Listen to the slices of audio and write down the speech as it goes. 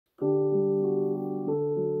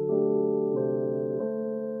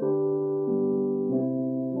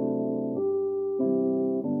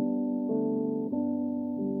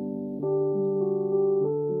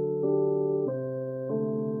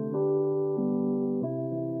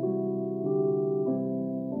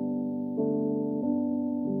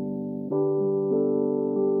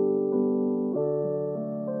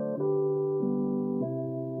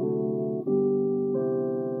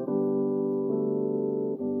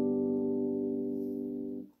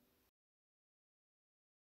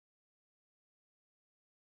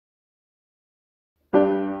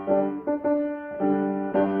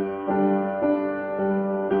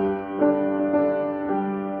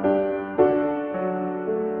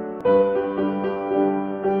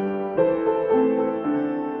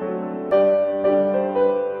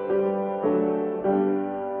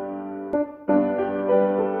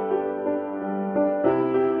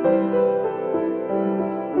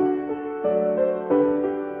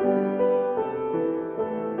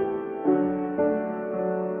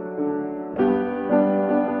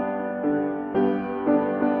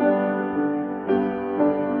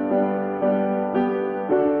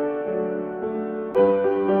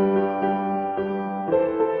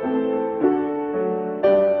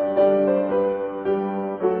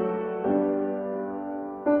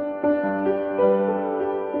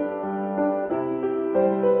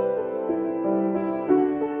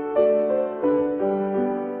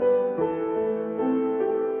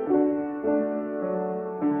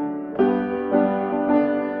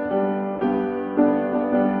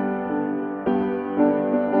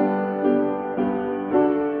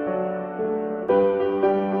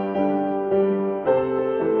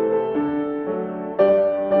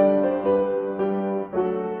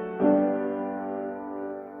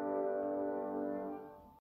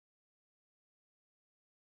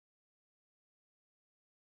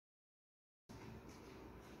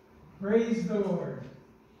Praise the Lord.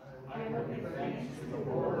 I will give thanks to the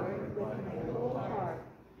Lord with my whole heart,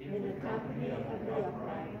 in the company of the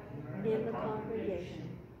upright, in the congregation.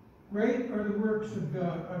 Great are the works of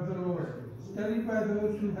God, of the Lord, studied by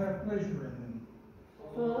those who have pleasure in them.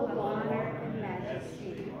 Full of honor and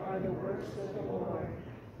majesty are the works of the Lord,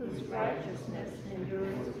 whose righteousness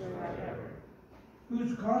endures forever.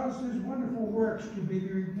 Whose causes wonderful works to be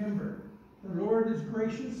remembered. The Lord is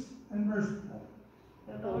gracious and merciful.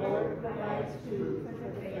 The Lord provides food for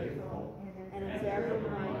the faithful, and is ever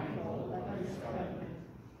mindful of his covenant.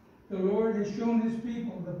 The Lord has shown his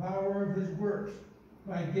people the power of his works,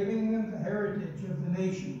 by giving them the heritage of the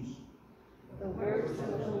nations. The works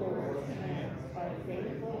of the Lord's hands are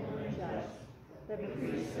faithful and just. The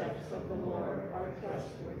precepts of the Lord are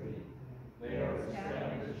trustworthy. They are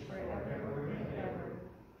established forever and ever,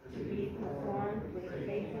 to be performed with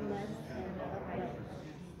faithfulness and uprightness.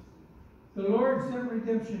 The Lord sent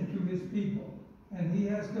redemption to his people, and he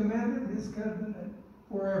has commanded his covenant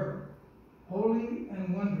forever. Holy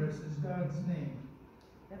and wondrous is God's name.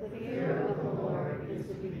 The fear of the Lord is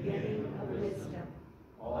the beginning of wisdom.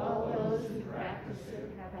 All those who practice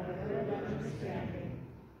it have a good understanding.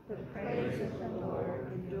 The praise of the Lord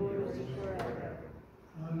endures forever.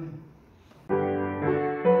 Amen.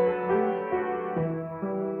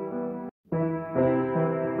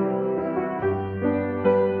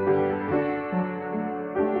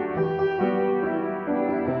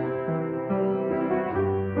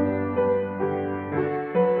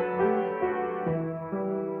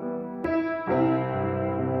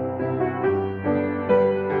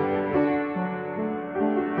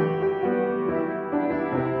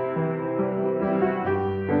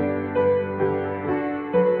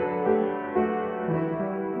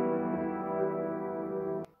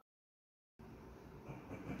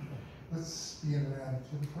 Let's be in an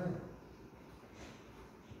attitude of prayer.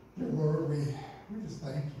 Dear Lord, we just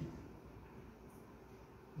thank you.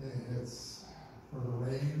 It's for the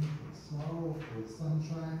rain, for the snow, for the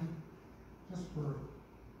sunshine, just for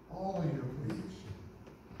all of your creation.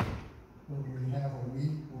 Lord, we have a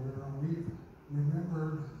week where we've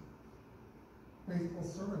remembered faithful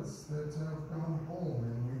servants that have gone home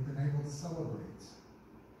and we've been able to celebrate.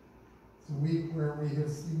 It's a week where we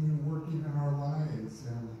have seen you working in our lives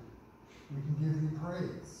and we can give you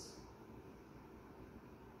praise.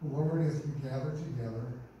 Lord, as we gather together,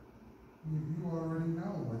 you already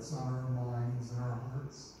know what's on our minds and our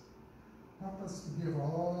hearts. Help us to give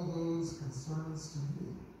all of those concerns to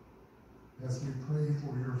you as we pray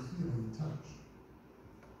for your healing touch.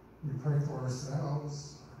 We pray for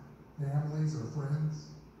ourselves, our families, our friends,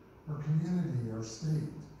 our community, our state,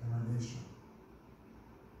 and our nation.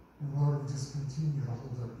 And Lord, we just continue to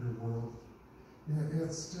hold up your world.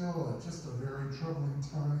 It's still just a very troubling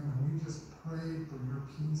time, and we just pray for your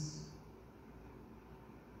peace.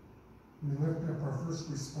 We lift up our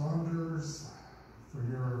first responders for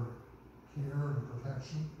your care and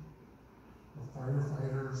protection, our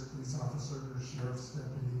firefighters, police officers, sheriff's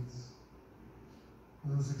deputies,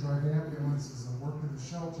 those who drive ambulances and work in the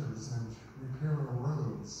shelters and repair our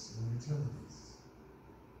roads and utilities.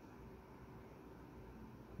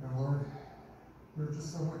 And Lord, there's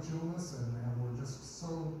just so much illness, and we're just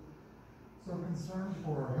so concerned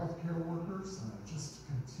for our healthcare workers, and just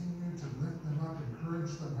continue to lift them up,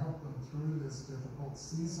 encourage them, help them through this difficult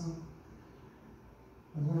season.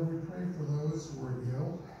 And Lord, we pray for those who are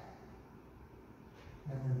ill,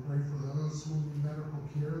 and we pray for those who need medical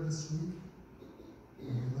care this week,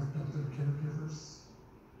 and we lift up their caregivers.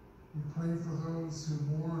 We pray for those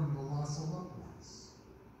who mourn the loss of loved ones.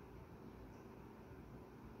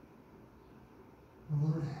 And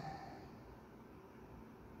Lord,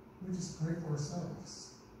 we just pray for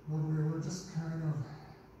ourselves. Lord, we're just kind of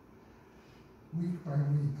week by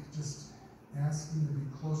week just asking to be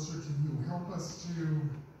closer to you. Help us to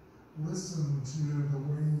listen to the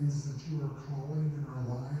ways that you are calling in our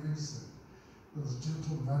lives, and those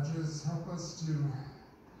gentle nudges. Help us to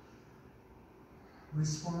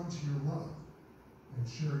respond to your love and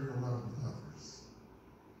share your love with others.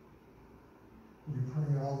 We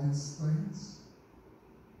pray all these things.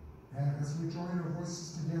 And as we join our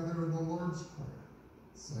voices together in the Lord's Prayer,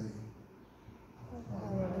 saying,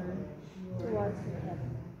 Our Lord, who art in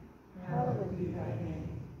heaven, hallowed be thy name.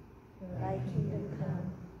 Thy kingdom come,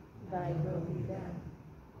 thy will be done,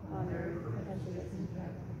 on earth as it is in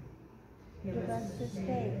heaven. Give us this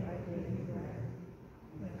day our daily bread,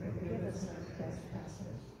 and forgive us our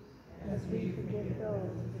trespasses, as we forgive those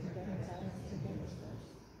who trespass against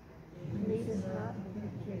us. And lead us not into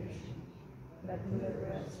temptation, but deliver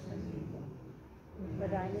us from evil. For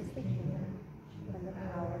thine is the kingdom, and the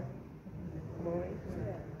power, and the glory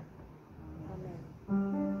forever.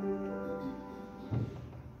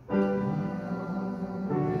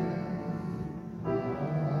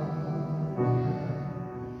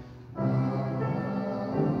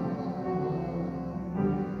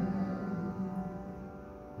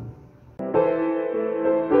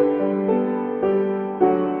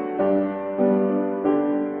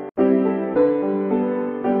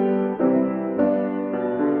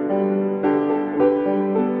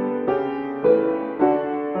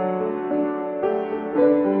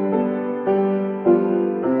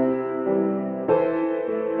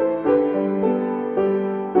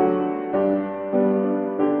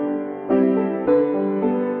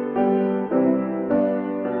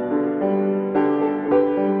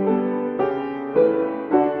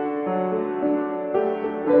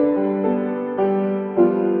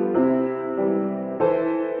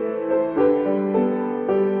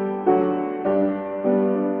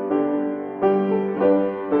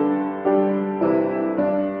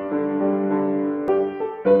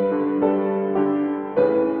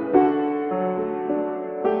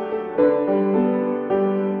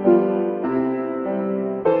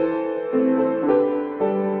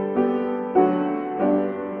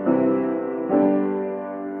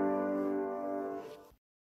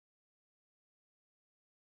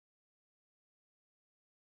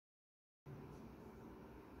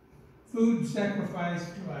 food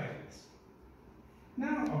sacrificed to idols.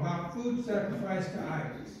 Now, about food sacrificed to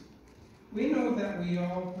idols. We know that we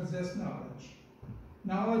all possess knowledge.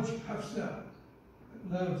 Knowledge puffs up,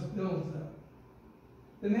 but love builds up.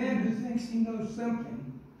 The man who thinks he knows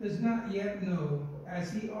something does not yet know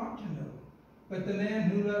as he ought to know. But the man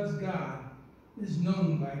who loves God is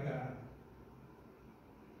known by God.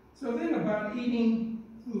 So then about eating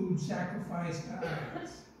food sacrificed to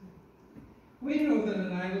idols. We know that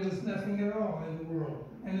an idol is nothing at all in the world,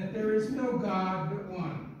 and that there is no God but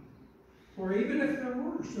one. For even if there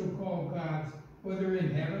were so-called gods, whether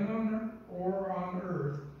in heaven or on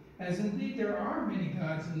earth, as indeed there are many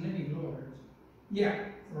gods and many lords,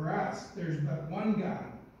 yet for us there's but one God,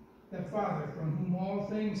 the Father, from whom all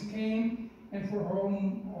things came, and for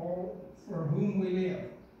whom we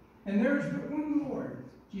live. And there is but one Lord,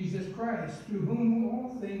 Jesus Christ, through whom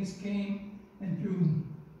all things came, and through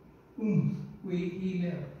whom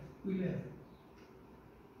we live.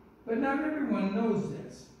 But not everyone knows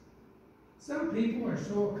this. Some people are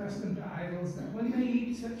so accustomed to idols that when they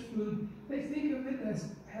eat such food, they think of it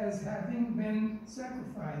as having been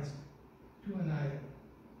sacrificed to an idol.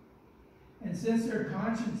 And since their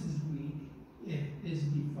conscience is weak, it is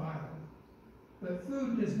defiled. But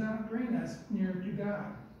food does not bring us near to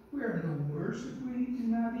God. We are no worse if we do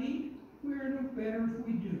not eat. We are no better if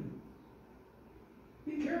we do.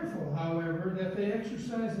 Be careful, however, that the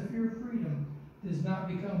exercise of your freedom does not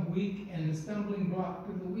become weak and a stumbling block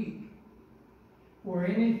to the weak. For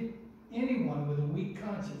anyone with a weak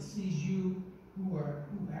conscience sees you who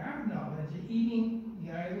have knowledge eating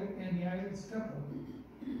the idol and the idol's temple.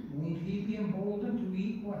 Won't he be emboldened to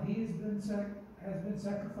eat what he has been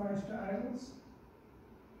sacrificed to idols?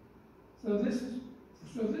 So this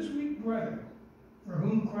weak brother, for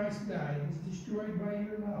whom Christ died, is destroyed by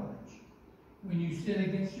your knowledge. When you sin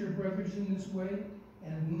against your brothers in this way,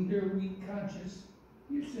 and wound their weak conscience,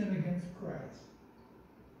 you sin against Christ.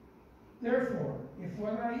 Therefore, if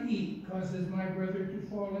what I eat causes my brother to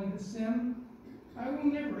fall into sin, I will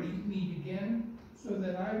never eat meat again, so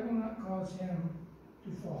that I will not cause him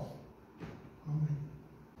to fall. Amen.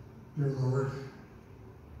 Dear Lord,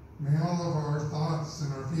 may all of our thoughts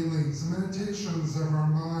and our feelings, the meditations of our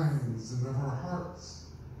minds and of our hearts,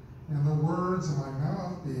 and the words of my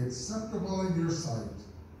mouth be acceptable in your sight,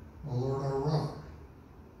 O Lord, our rock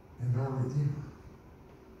and our Redeemer.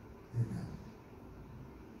 Amen.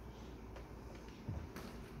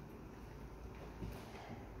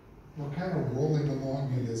 We're kind of rolling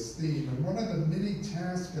along in this theme, and one of the many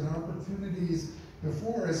tasks and opportunities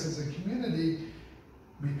before us as a community,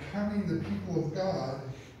 becoming the people of God,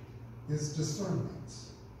 is discernment.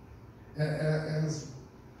 As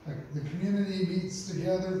the community meets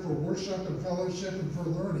together for worship and fellowship and for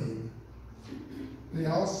learning, they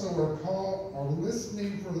also are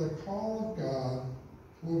listening for the call of God,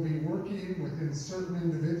 who will be working within certain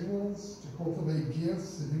individuals to cultivate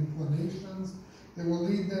gifts and inclinations that will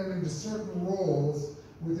lead them into certain roles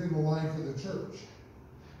within the life of the church.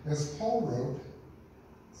 As Paul wrote,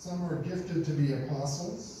 some are gifted to be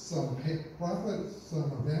apostles, some prophets,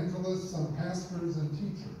 some evangelists, some pastors and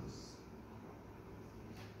teachers.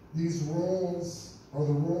 These roles are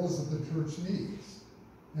the roles that the church needs.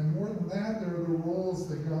 And more than that, they're the roles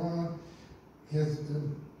that God has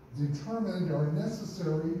determined are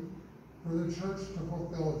necessary for the church to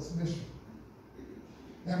fulfill its mission.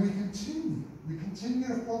 And we continue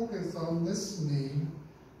to focus on listening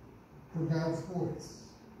for God's voice,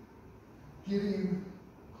 getting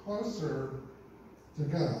closer to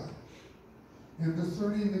God, and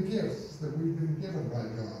discerning the gifts that we've been given by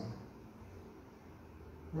God.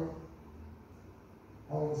 Well,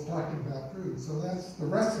 Paul was talking about food, so that's the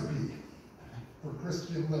recipe for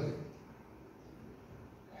Christian living.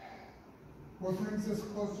 What brings us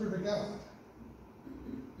closer to God?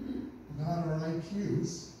 Not our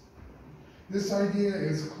IQs. This idea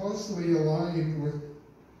is closely aligned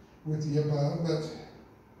with the above, but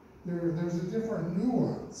there's a different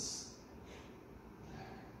nuance.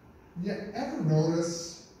 You ever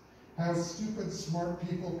notice how stupid smart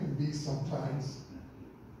people can be sometimes?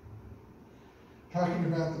 Talking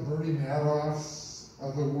about the Bernie Madoffs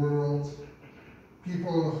of the world,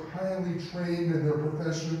 people highly trained in their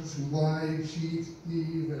professions who lie, cheat,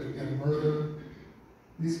 thieve, and murder.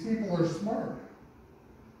 These people are smart.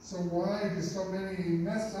 So why do so many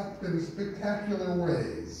mess up in spectacular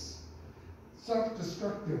ways,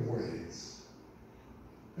 self-destructive ways?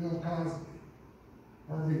 Bill Cosby,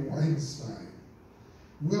 Harvey Weinstein,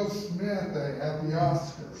 Will Smith at the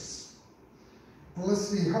Oscars,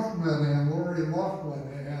 Felicity Huffman and Lori Loughlin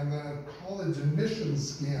and the college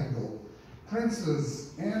admissions scandal,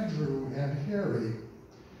 Princes Andrew and Harry.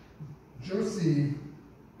 Josie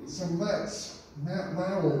Sumletz, Matt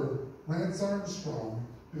Lauer, Lance Armstrong,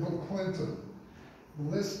 Bill Clinton.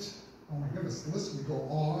 The list, oh my goodness, the list would go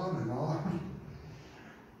on and on.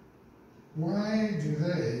 Why do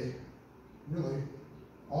they, really,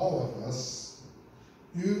 all of us,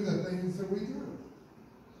 do the things that we do?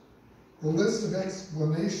 The list of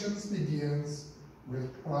explanations begins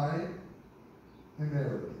with pride and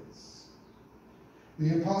arrogance.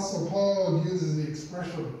 The Apostle Paul uses the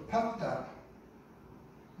expression puffed up.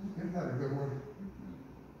 Isn't that a good word?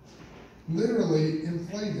 Literally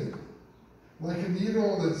inflated, like a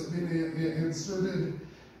needle that's been inserted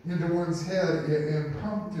into one's head and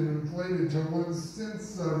pumped and inflated to one's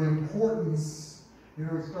sense of importance. You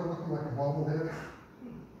know, we start looking like a bobblehead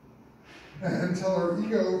until our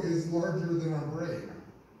ego is larger than our brain.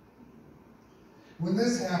 When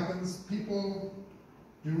this happens, people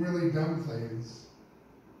do really dumb things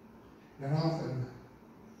and often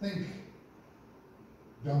think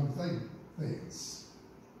dumb things.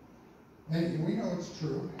 And we know it's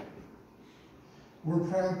true. We're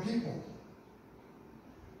proud people.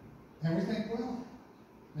 And we think, well,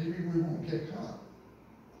 maybe we won't get caught.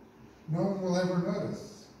 No one will ever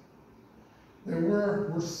notice. That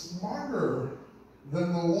we're smarter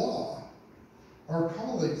than the law. Our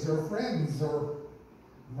colleagues, our friends, or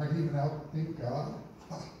might even outthink God.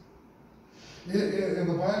 In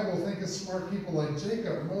the Bible, think of smart people like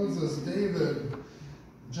Jacob, Moses, David,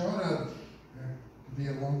 Jonah. Could be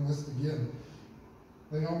a long list again.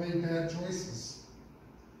 They all made bad choices.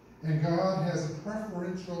 And God has a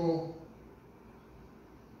preferential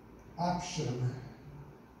option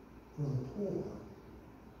for the poor,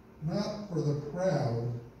 not for the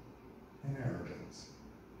proud and arrogant.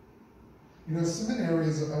 You know,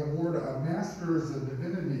 seminaries award a master's of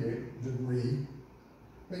divinity degree,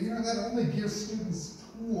 but you know, that only gives students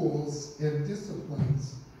tools and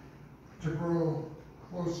disciplines to grow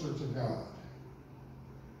closer to God.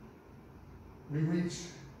 We reach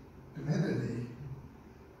divinity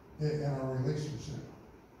in our relationship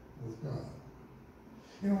with God.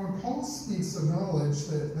 You know, when Paul speaks of knowledge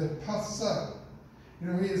that puffs up, you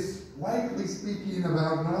know, he is likely speaking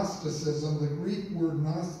about Gnosticism. The Greek word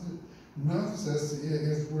gnosis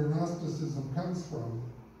is where Gnosticism comes from.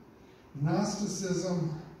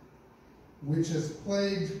 Gnosticism, which has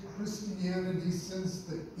plagued Christianity since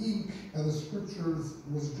the ink of the scriptures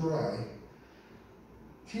was dry,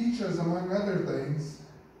 teaches, among other things,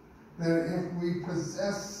 that if we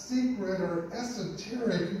possess secret or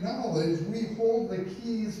esoteric knowledge, we hold the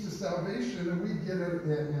keys to salvation and we get it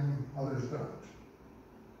and others don't.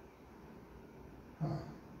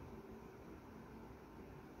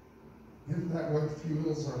 Isn't that what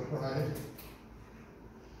fuels our pride?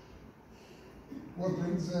 What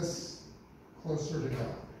brings us closer to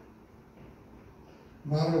God?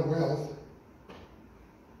 Not our wealth.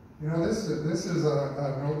 You know, this is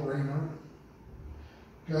a no-brainer.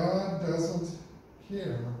 God doesn't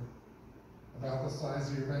care about the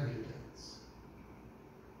size of your bank accounts.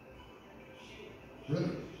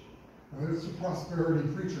 Really. Now, there's some prosperity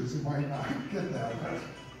preachers who might not get that, but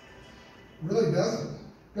really doesn't.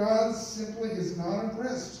 God simply is not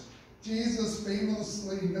impressed. Jesus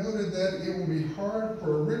famously noted that it will be hard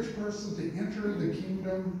for a rich person to enter the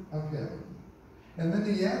kingdom of heaven. And then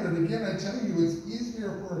he added, again, I tell you, it's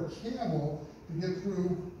easier for a camel to get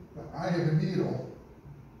through the eye of a needle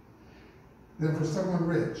than for someone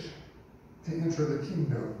rich to enter the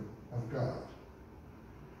kingdom of God.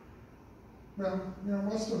 Well, you know,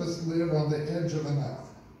 most of us live on the edge of enough.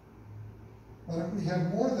 But if we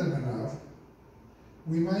have more than enough,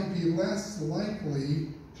 we might be less likely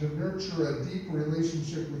to nurture a deep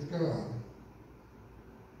relationship with God.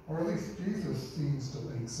 Or at least Jesus seems to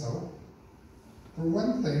think so. For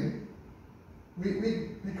one thing, we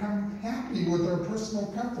become happy with our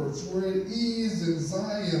personal comforts. We're at ease in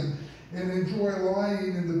Zion and enjoy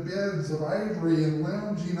lying in the beds of ivory and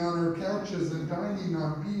lounging on our couches and dining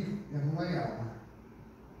on beef and lamb.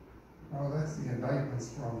 Oh, that's the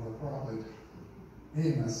indictments from the prophet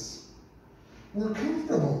Amos. We're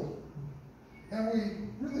comfortable, and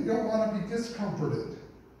we really don't want to be discomforted.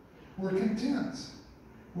 We're content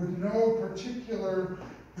with no particular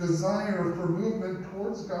desire for movement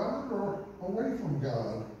towards God or away from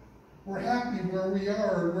God. We're happy where we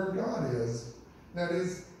are and where God is. That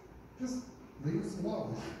is, just leave us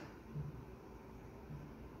alone.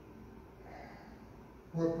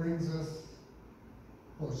 What brings us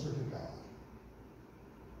closer to God?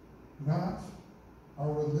 Not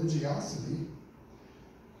our religiosity.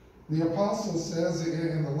 The apostle says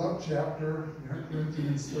in the love chapter,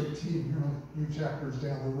 Corinthians 13, a few chapters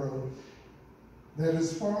down the road, that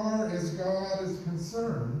as far as God is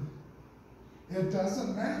concerned, It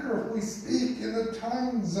doesn't matter if we speak in the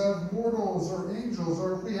tongues of mortals or angels,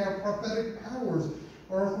 or if we have prophetic powers,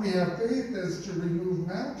 or if we have faith as to remove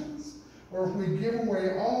mountains, or if we give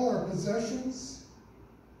away all our possessions.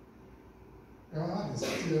 God is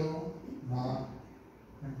still not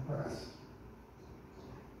impressed.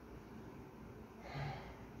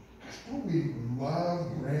 Don't we love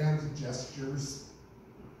grand gestures?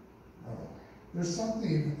 Oh, there's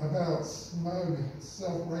something about smug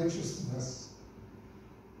self-righteousness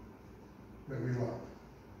that we love.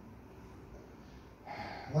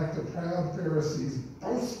 Like the proud Pharisees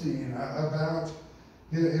boasting about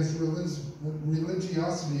his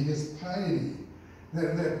religiosity, his piety,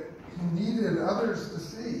 that he needed others to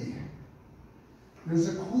see. There's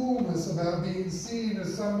a coolness about being seen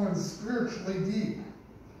as someone spiritually deep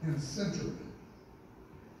and centered.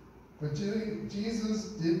 But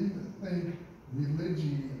Jesus didn't think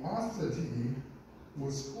religiosity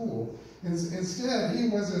was cool. Instead, he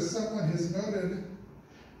was, as someone has noted,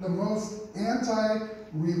 the most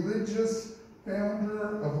anti-religious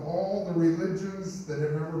founder of all the religions that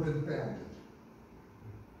have ever been founded.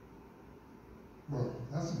 Well,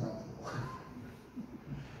 that's a mouthful.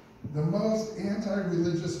 The most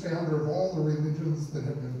anti-religious founder of all the religions that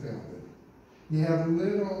have been founded. He had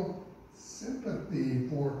little sympathy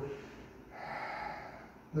for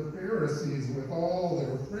the Pharisees with all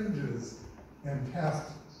their fringes and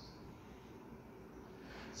tassels.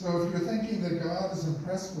 So if you're thinking that God is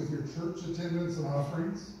impressed with your church attendance and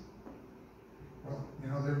offerings, well, you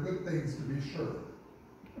know, they're good things to be sure.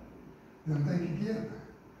 Then think again.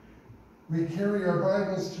 We carry our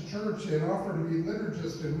Bibles to church and offer to be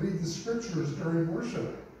liturgists and read the scriptures during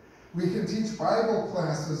worship. We can teach Bible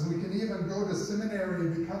classes. We can even go to seminary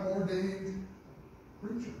and become ordained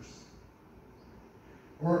preachers.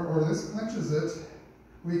 Or this clinches it.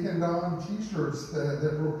 We can don t-shirts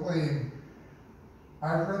that proclaim,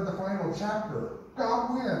 I've read the final chapter.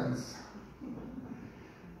 God wins.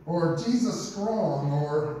 Or Jesus strong.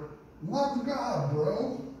 Or love God,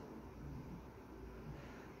 bro.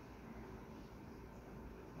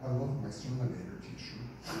 I love my Sermonator t-shirt.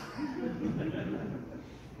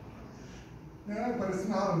 Yeah, but it's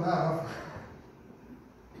not enough.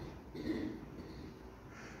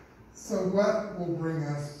 So what will bring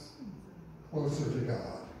us closer to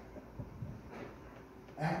God?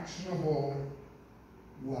 Actionable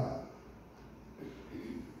love.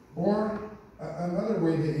 Or another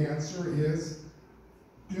way to answer is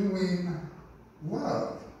doing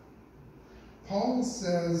love. Paul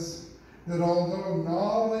says that although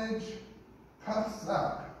knowledge puffs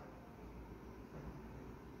up,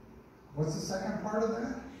 what's the second part of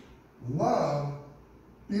that? Love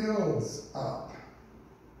builds up.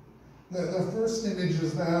 The first image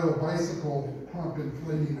is that of a bicycle pump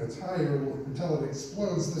inflating a tire until it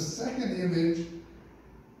explodes. The second image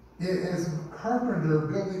is a carpenter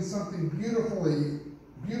building something beautiful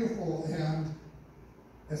and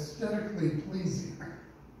aesthetically pleasing.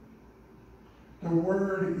 The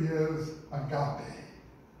word is agape.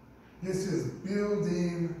 This is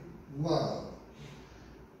building love.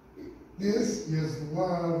 This is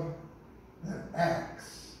love that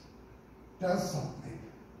acts, does something.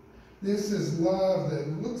 This is love that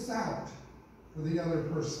looks out for the other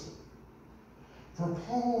person. For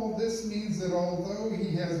Paul, this means that although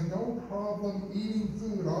he has no problem eating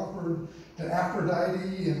food offered to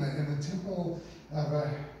Aphrodite in the temple of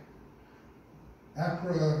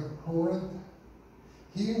Corinth,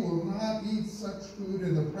 he will not eat such food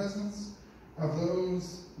in the presence of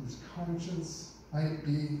those whose conscience might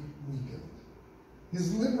be weakened.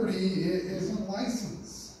 His liberty isn't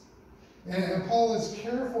licensed. And Paul is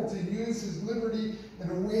careful to use his liberty in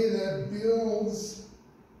a way that builds,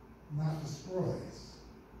 not destroys.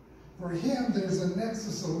 For him, there's a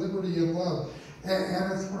nexus of liberty and love.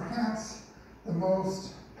 And it's perhaps the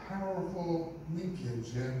most powerful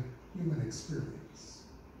linkage in human experience.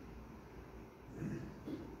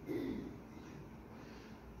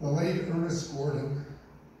 The late Ernest Gordon,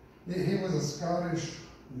 he was a Scottish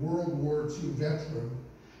World War II veteran,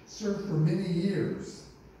 served for many years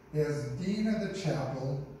as Dean of the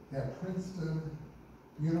Chapel at Princeton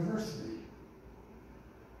University.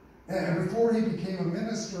 And before he became a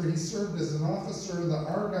minister, he served as an officer in the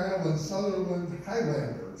Argyll and Sutherland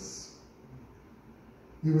Highlanders.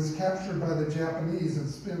 He was captured by the Japanese and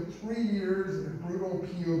spent 3 years in brutal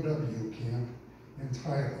POW camp in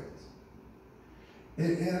Thailand.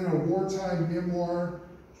 In a wartime memoir,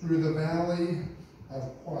 Through the Valley of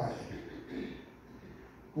Kwai,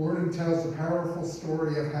 Gordon tells a powerful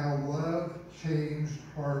story of how love changed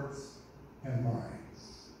hearts and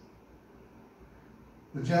minds.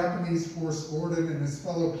 The Japanese forced Gordon and his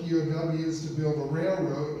fellow POWs to build a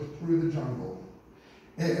railroad through the jungle.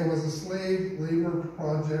 It was a slave labor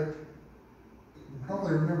project. You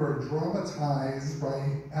probably remember, dramatized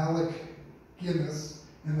by Alec Guinness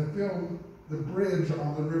in the film The Bridge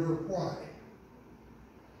on the River Kwai.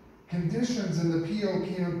 Conditions in the PO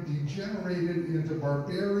camp degenerated into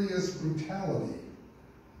barbarous brutality.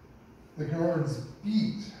 The guards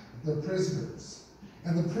beat the prisoners,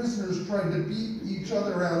 and the prisoners tried to beat each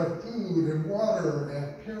other out of food and water and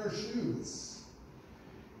a pair of shoes.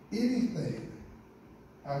 Anything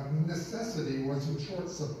of necessity was in short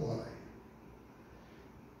supply.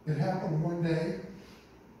 It happened one day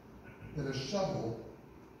that a shovel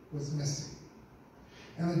was missing.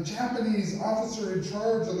 And the Japanese officer in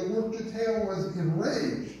charge of the work detail was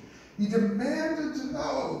enraged. He demanded to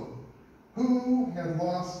know who had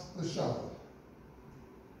lost the shovel.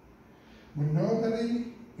 When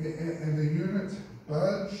nobody in the unit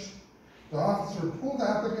budged, the officer pulled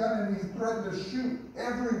out the gun and he threatened to shoot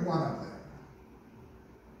every one of them.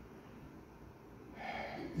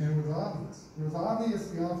 And it was obvious. It was obvious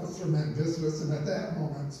the officer meant business, and at that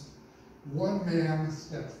moment, one man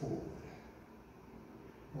stepped forward.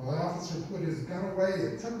 Well, the officer put his gun away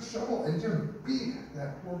and took a shovel and just beat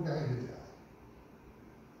that poor guy to death.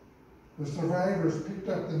 The survivors picked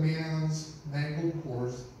up the man's mangled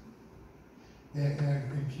corpse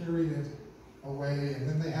and carried it away, and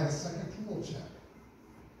then they had a second tool check.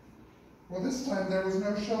 Well, this time there was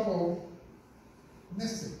no shovel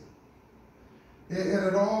missing. It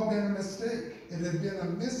had all been a mistake. It had been a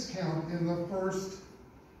miscount in the first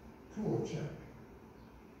tool check.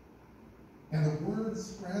 And the word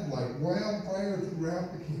spread like wildfire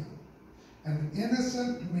throughout the camp. An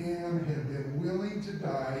innocent man had been willing to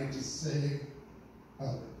die to save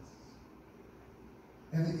others.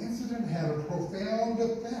 And the incident had a profound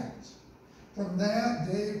effect. From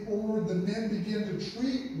that day forward, the men began to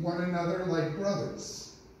treat one another like brothers.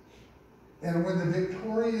 And when the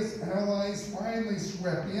victorious allies finally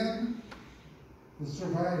swept in, the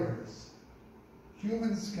survivors,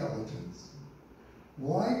 human skeletons,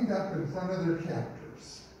 lined up in front of their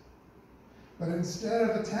captors. But instead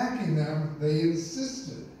of attacking them, they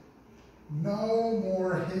insisted, no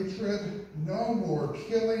more hatred, no more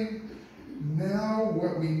killing. Now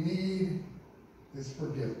what we need is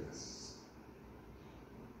forgiveness.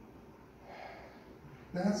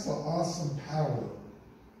 That's the awesome power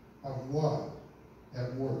of love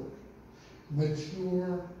at work.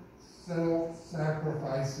 Mature,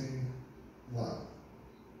 self-sacrificing love.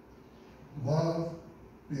 Love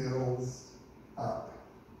builds up.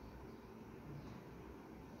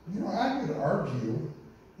 You know, I would argue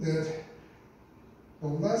that the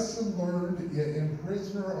lesson learned in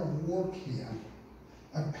Prisoner of War Camp,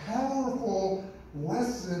 a powerful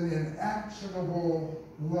lesson in actionable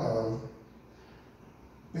love,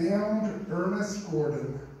 bound Ernest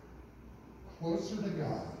Gordon closer to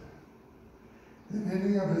God than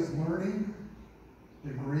any of his learning,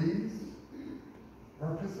 degrees,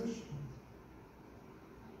 or positions.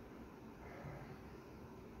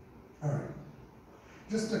 All right.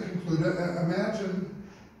 Just to conclude, imagine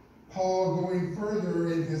Paul going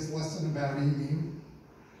further in his lesson about eating,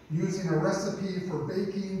 using a recipe for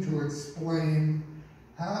baking to explain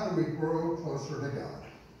how do we grow closer to God.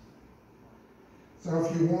 So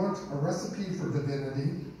if you want a recipe for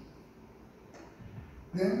divinity,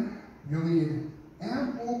 then you'll need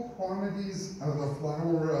ample quantities of the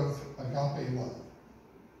flower of agape love,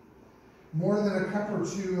 more than a cup or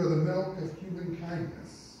two of the milk of human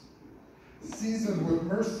kindness, seasoned with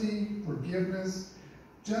mercy, forgiveness,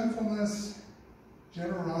 gentleness,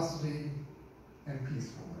 generosity, and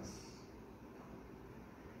peacefulness.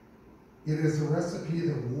 It is a recipe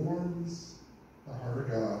that warms the heart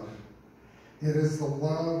of God. It is the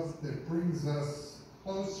love that brings us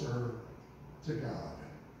closer to God.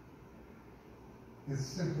 It's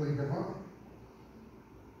simply divine.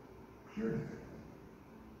 Pure divinity.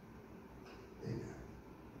 Amen.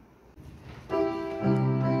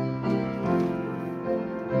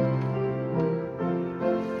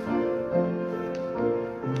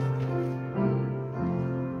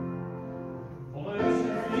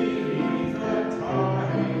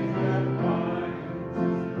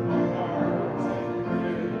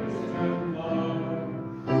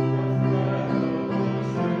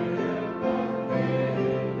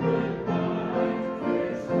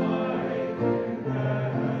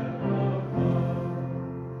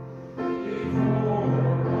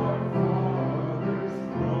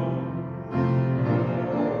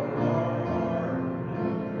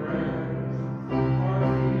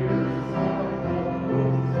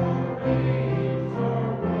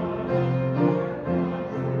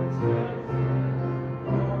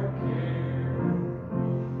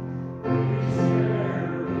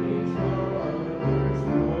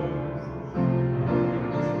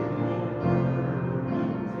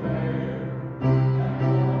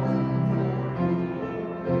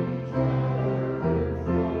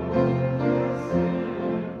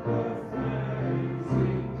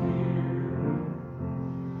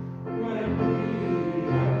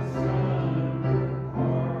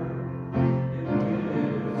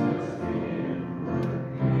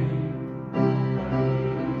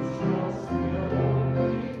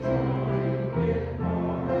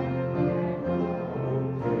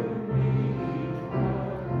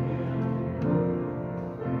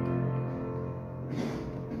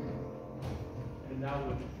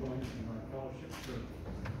 into my fellowship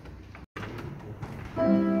service.